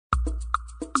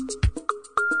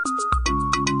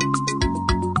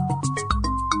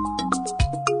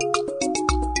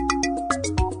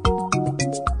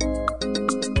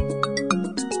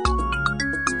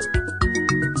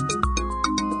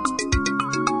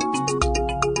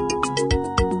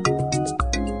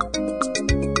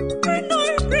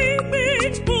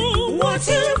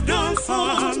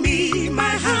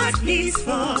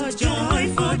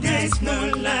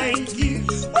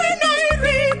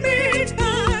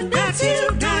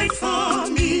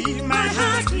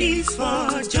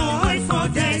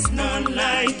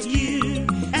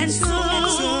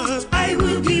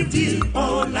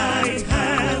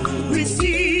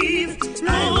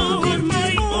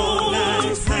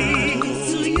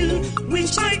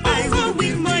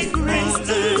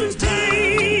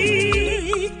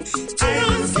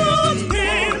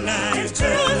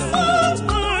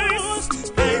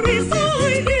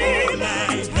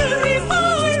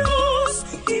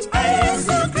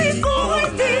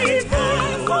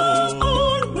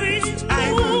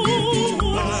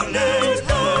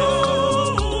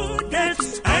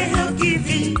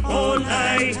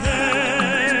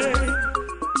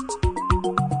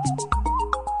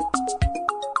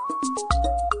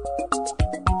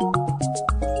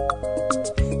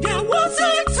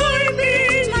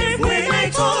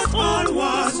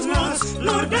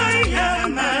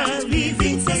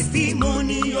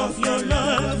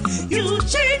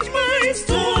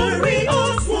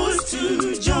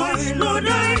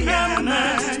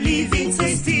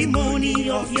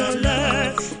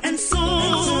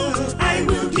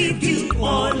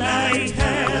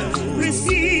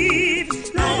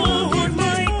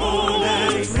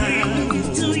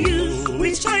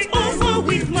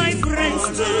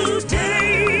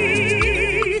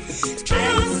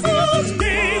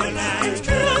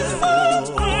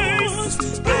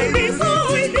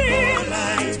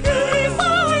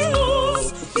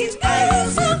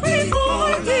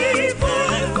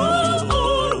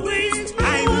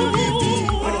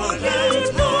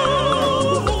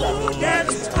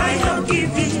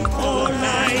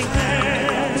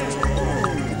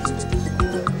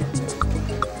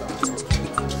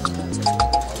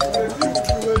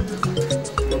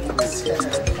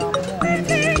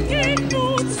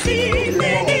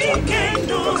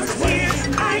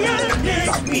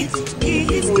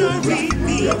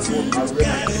to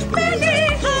God.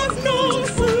 Many have no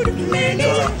food, many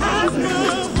have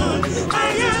no home. I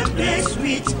am blessed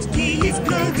with His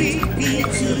glory be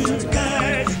to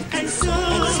God. And so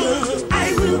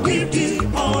I will give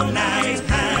you all I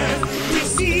have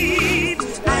received.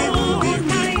 I will give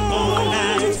my all I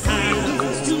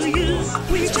have to you,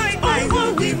 which I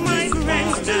offer with my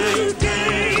friends today.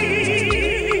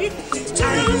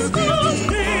 I will give you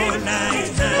all I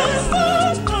have.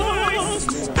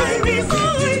 I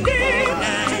resign them,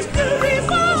 to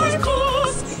revive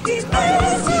us. If I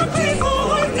also give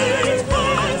all I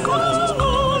have,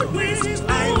 always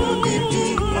I will give you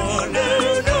all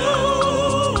I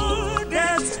know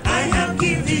that I have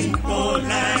given all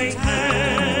I have.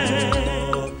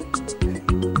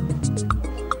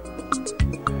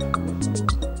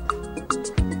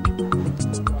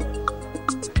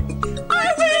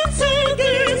 I will tell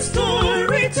this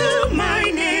story to my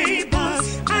neighbors.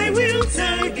 I will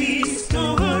tell this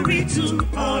story to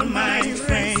all my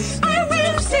friends. I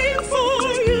will sing for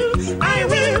you. I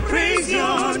will praise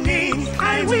your name.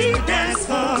 I will dance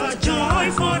for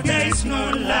joy, for there is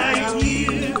none like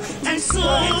you. And so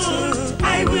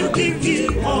I will give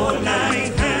you all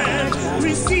I have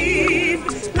received.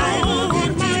 I will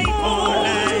give my all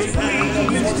I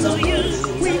have to you,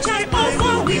 which I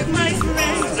offer with my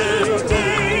friends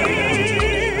today.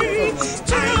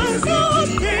 Transform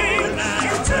them,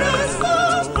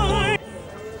 transform.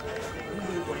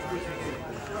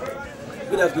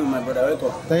 Good afternoon, my brother.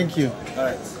 Welcome. Thank you. All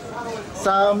right.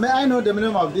 So, may I know the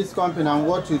name of this company and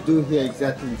what you do here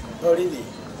exactly? Oh, really?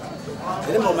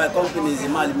 The name of my company is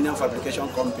ALLUMINIUM Fabrication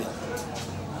Company.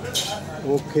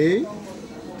 Okay.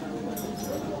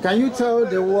 Can you tell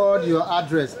the world your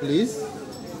address, please?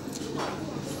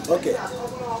 Okay.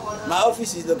 My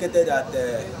office is located at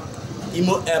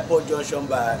Imo Airport Junction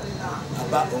by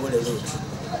about over the road,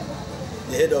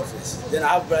 the head office. Then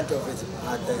I have branch office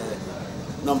at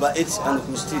number 8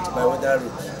 Anku Street by Water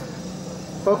Road.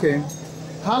 Okay.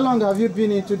 How long have you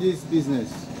been into this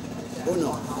business? Oh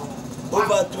no,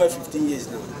 over 12-15 years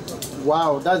now.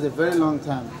 Wow, that's a very long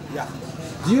time. Yeah.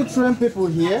 Do you train people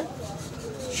here?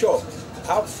 Sure.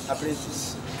 Have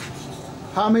apprentices.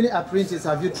 How many apprentices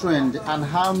have you trained and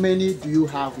how many do you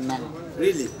have now?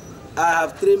 Really? I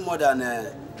have trained more than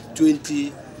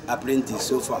 20 apprentices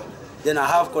so far. Then I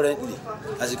have currently,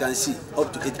 as you can see,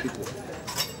 up to 8 people.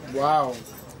 Wow.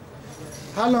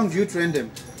 How long do you train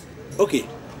them? Okay,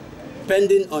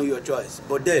 depending on your choice.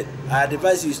 But then, I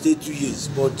advise you stay 2 years,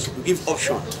 but you give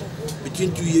option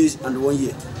between 2 years and 1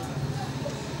 year.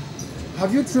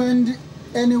 Have you trained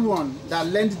anyone that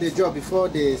learned the job before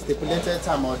the stipulated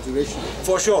time or duration?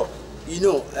 For sure. You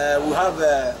know, we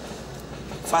have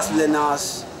fast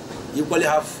learners, you equally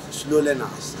have slow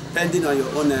learners, depending on your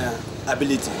own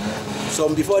ability.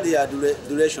 Some before their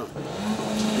duration,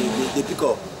 they pick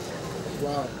up.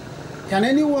 Wow. Can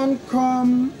anyone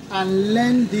come and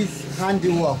learn this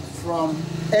handiwork from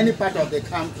any part of the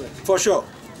country? For sure.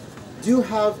 Do you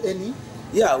have any?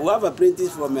 Yeah, we have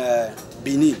apprentices from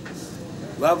Benin.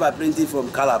 We have apprentices from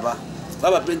Calabar. We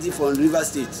have apprentices from River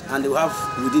State, and we have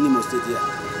within Imo State here.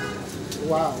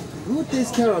 Wow. Who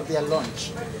takes care of their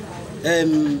lunch?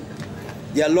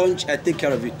 Their lunch, I take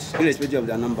care of it, irrespective of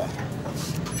their number.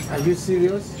 Are you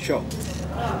serious? Sure.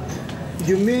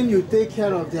 You mean you take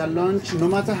care of their lunch no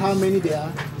matter how many they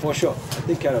are? For sure, I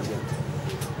take care of them.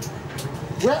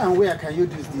 Where and where can you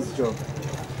do this job?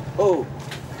 Oh,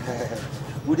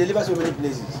 we deliver so many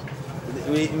places.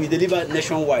 We deliver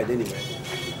nationwide anyway.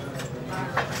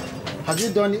 Have you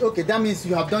done it? Okay, that means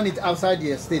you have done it outside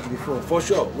the state before. For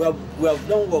sure. We have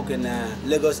done work in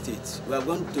Lagos State. We have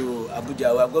gone to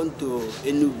Abuja. We have gone to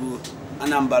Enugu,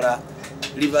 Anambra,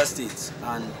 River State,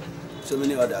 and so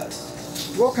many others.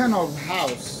 What kind of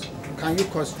house can you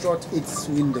construct its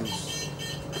windows?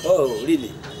 Oh,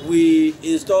 really? We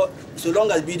install, so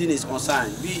long as building is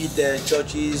concerned, be it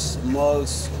churches,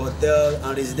 mosques, hotel,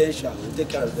 and residential, we take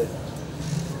care of them.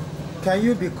 Can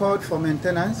you be called for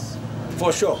maintenance?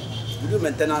 For sure. We do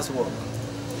maintenance work.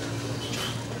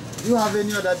 Do you have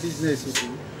any other business you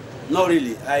do? Not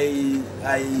really. I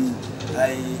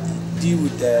deal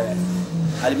with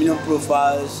aluminum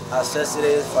profiles,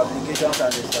 accessories, fabrications,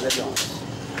 and installations.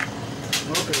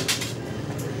 Okay.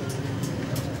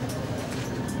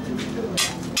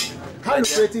 How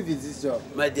lucrative is this job?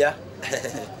 My dear,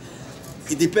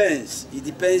 it depends. It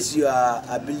depends your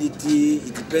ability,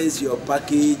 it depends your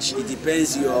package, it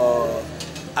depends your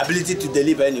ability to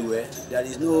deliver anywhere. There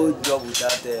is no job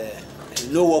without,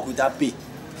 no work without pay.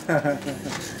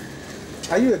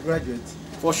 Are you a graduate?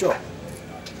 For sure.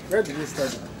 Where did you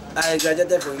study? I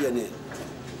graduated from UNA.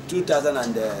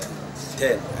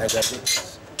 2010, I graduated.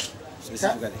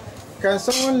 specifically. Can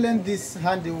someone learn this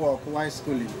handiwork while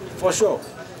schooling? For sure.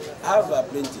 I have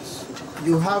apprentices.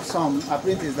 You have some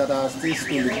apprentices that are still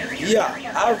schooling? Yeah,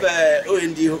 I have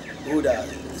OND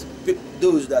holders,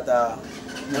 those that are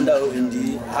under OND,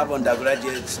 have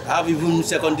undergraduates, have even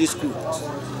secondary school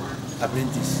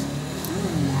apprentices.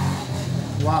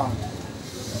 Wow,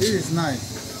 this is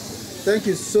nice. Thank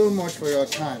you so much for your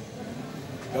time.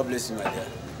 God bless you, my dear.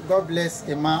 God bless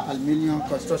Emma Aluminium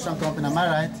Construction Company, am I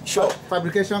right? Sure.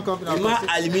 Fabrication Company. Emma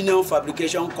Aluminium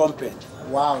Fabrication Company.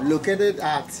 Wow, located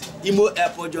at Imo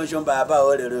Airport Junction by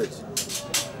about the road.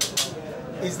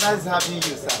 It's nice having you,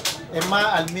 sir.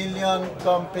 Emma Aluminium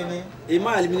Company. Emma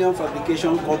Aluminium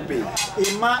Fabrication Company.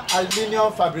 Emma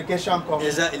Aluminium Fabrication Company.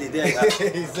 Exactly, there you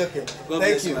It's okay.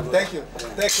 Thank you. Thank you.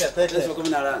 Take care. Take care. Thanks for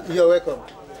coming around. You're welcome.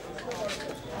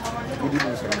 Good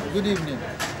evening, sir. Good evening.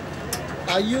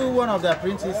 Are you one of the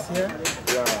apprentices here?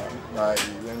 Yeah, I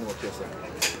learn work here, sir.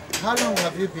 How long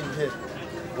have you been here?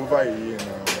 Over a year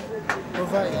now.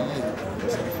 Over a year.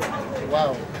 Yes, sir.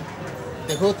 Wow.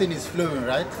 The whole thing is flowing,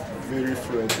 right? Very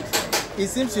fluent, sir. It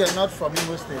seems you are not from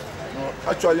Imo State. No,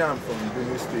 actually, I'm from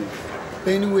Benue State.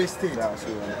 Benue State. Yeah, so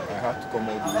I had to come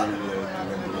all the way here to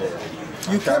learn the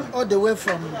work. You came all the way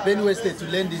from Benue State to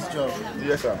learn this job.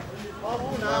 Yes, sir.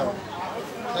 Wow.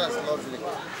 That's lovely.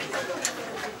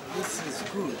 This is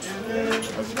good.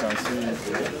 As you can see,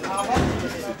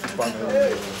 this is a two-panel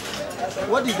window.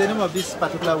 What is the name of this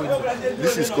particular window?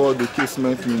 This is called the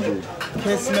casement window.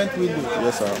 Casement window.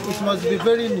 Yes, sir. It must be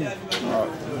very new.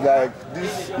 Like,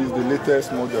 this is the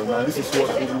latest model. Now, this is what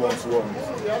everyone's wants.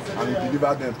 And we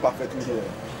deliver them perfectly here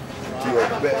to your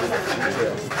best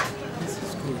interest. This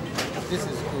is good. This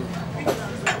is good.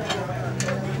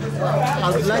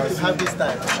 I would like to have this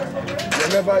type.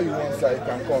 Whenever you want, sir, you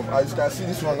can come. As you can see,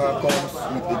 this one now comes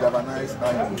with a galvanized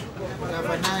iron.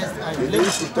 Galvanized iron. A Let very me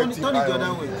turn it protective the other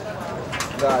iron. way.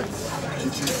 That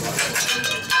it is,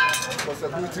 for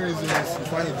security reasons, you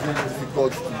find it very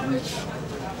difficult to reach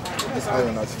this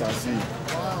iron, as you can see.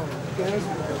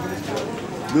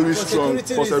 Very strong.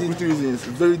 For security reasons, it's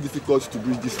very difficult to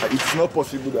breach this. It's not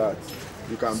possible that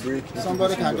you can break into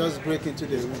Somebody this can window. just break into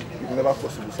the room. It's never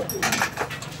possible, sir.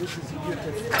 This is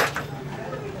beautiful.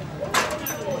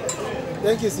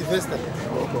 Thank you, Sylvester.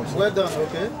 Welcome, sir. Well done,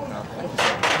 okay?